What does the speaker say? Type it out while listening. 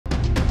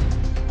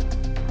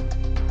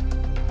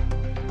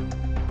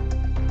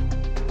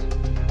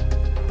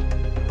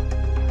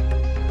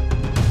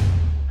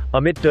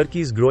Amid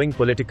Turkey's growing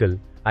political,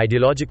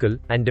 ideological,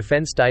 and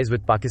defense ties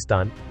with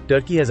Pakistan,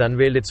 Turkey has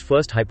unveiled its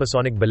first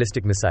hypersonic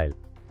ballistic missile.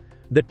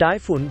 The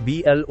Tayfun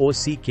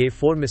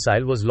Block-4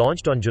 missile was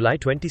launched on July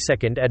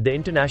 22 at the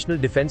International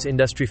Defense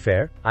Industry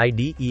Fair,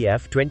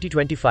 IDEF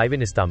 2025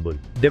 in Istanbul.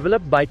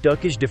 Developed by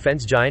Turkish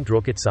defense giant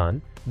Roketsan,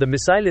 the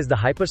missile is the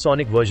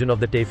hypersonic version of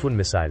the Tayfun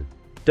missile,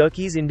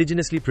 Turkey's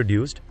indigenously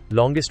produced,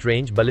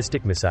 longest-range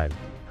ballistic missile.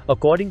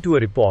 According to a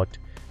report,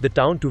 the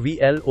Tayfun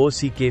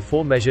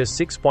Block-4 measures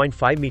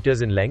 6.5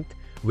 meters in length,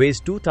 weighs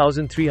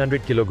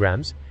 2,300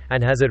 kilograms,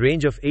 and has a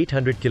range of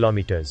 800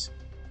 kilometers.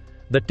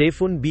 The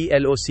Tayfun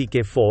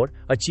Block-4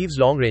 achieves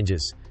long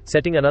ranges,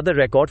 setting another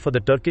record for the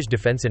Turkish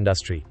defense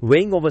industry.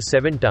 Weighing over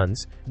 7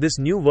 tons, this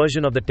new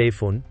version of the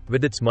Tayfun,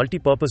 with its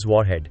multi-purpose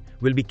warhead,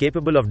 will be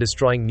capable of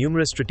destroying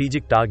numerous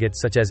strategic targets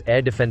such as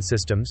air defense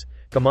systems,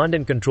 command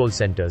and control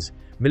centers,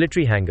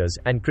 military hangars,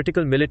 and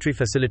critical military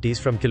facilities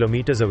from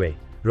kilometers away,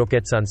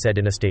 Roketsan said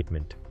in a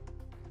statement.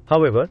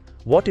 However,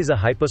 what is a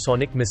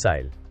hypersonic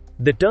missile?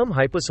 The term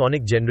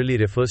hypersonic generally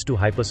refers to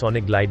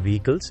hypersonic glide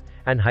vehicles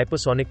and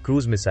hypersonic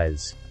cruise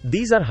missiles.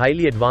 These are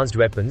highly advanced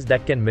weapons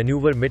that can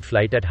maneuver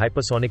mid-flight at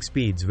hypersonic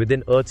speeds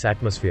within Earth's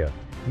atmosphere,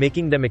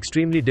 making them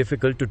extremely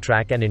difficult to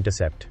track and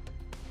intercept.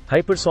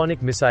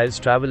 Hypersonic missiles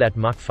travel at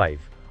Mach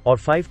 5, or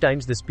 5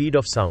 times the speed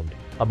of sound,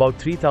 about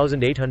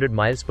 3,800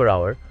 miles per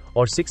hour,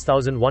 or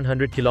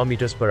 6,100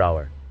 kilometers per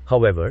hour.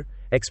 However,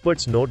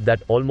 experts note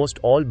that almost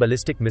all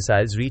ballistic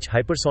missiles reach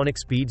hypersonic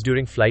speeds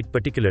during flight,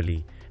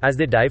 particularly as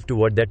they dive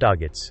toward their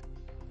targets.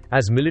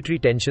 As military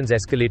tensions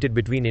escalated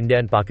between India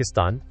and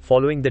Pakistan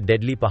following the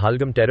deadly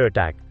Pahalgam terror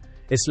attack,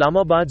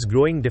 Islamabad's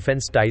growing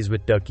defense ties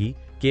with Turkey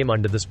came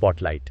under the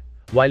spotlight.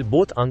 While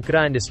both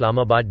Ankara and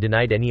Islamabad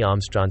denied any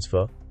arms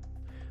transfer,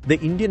 the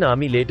Indian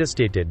Army later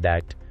stated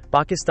that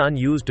Pakistan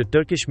used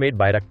Turkish-made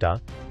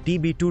Bayraktar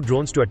TB2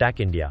 drones to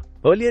attack India.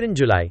 Earlier in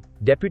July,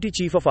 Deputy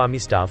Chief of Army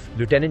Staff,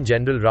 Lieutenant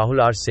General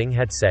Rahul R. Singh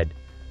had said,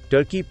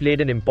 Turkey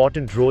played an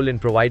important role in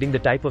providing the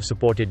type of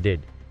support it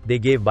did. They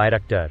gave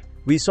Bayraktar.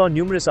 We saw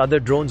numerous other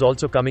drones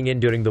also coming in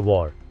during the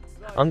war.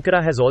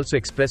 Ankara has also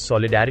expressed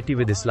solidarity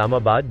with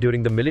Islamabad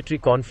during the military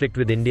conflict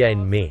with India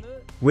in May.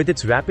 With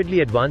its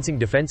rapidly advancing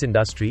defense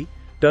industry,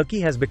 Turkey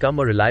has become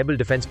a reliable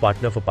defense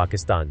partner for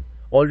Pakistan,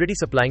 already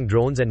supplying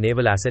drones and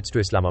naval assets to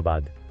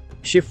Islamabad.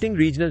 Shifting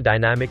regional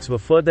dynamics were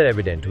further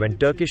evident when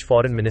Turkish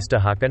Foreign Minister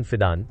Hakan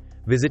Fidan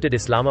visited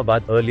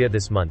Islamabad earlier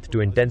this month to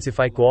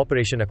intensify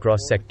cooperation across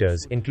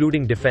sectors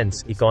including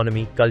defense,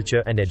 economy,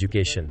 culture, and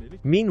education.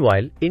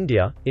 Meanwhile,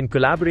 India, in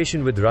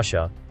collaboration with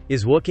Russia,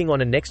 is working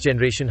on a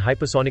next-generation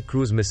hypersonic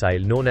cruise missile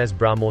known as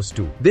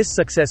BrahMos-II. This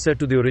successor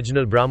to the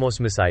original BrahMos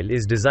missile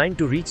is designed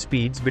to reach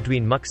speeds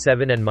between Mach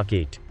 7 and Mach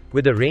 8,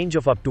 with a range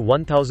of up to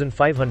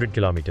 1,500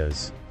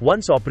 kilometers.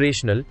 Once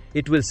operational,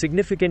 it will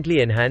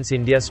significantly enhance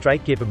India's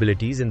strike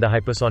capabilities in the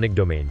hypersonic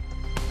domain.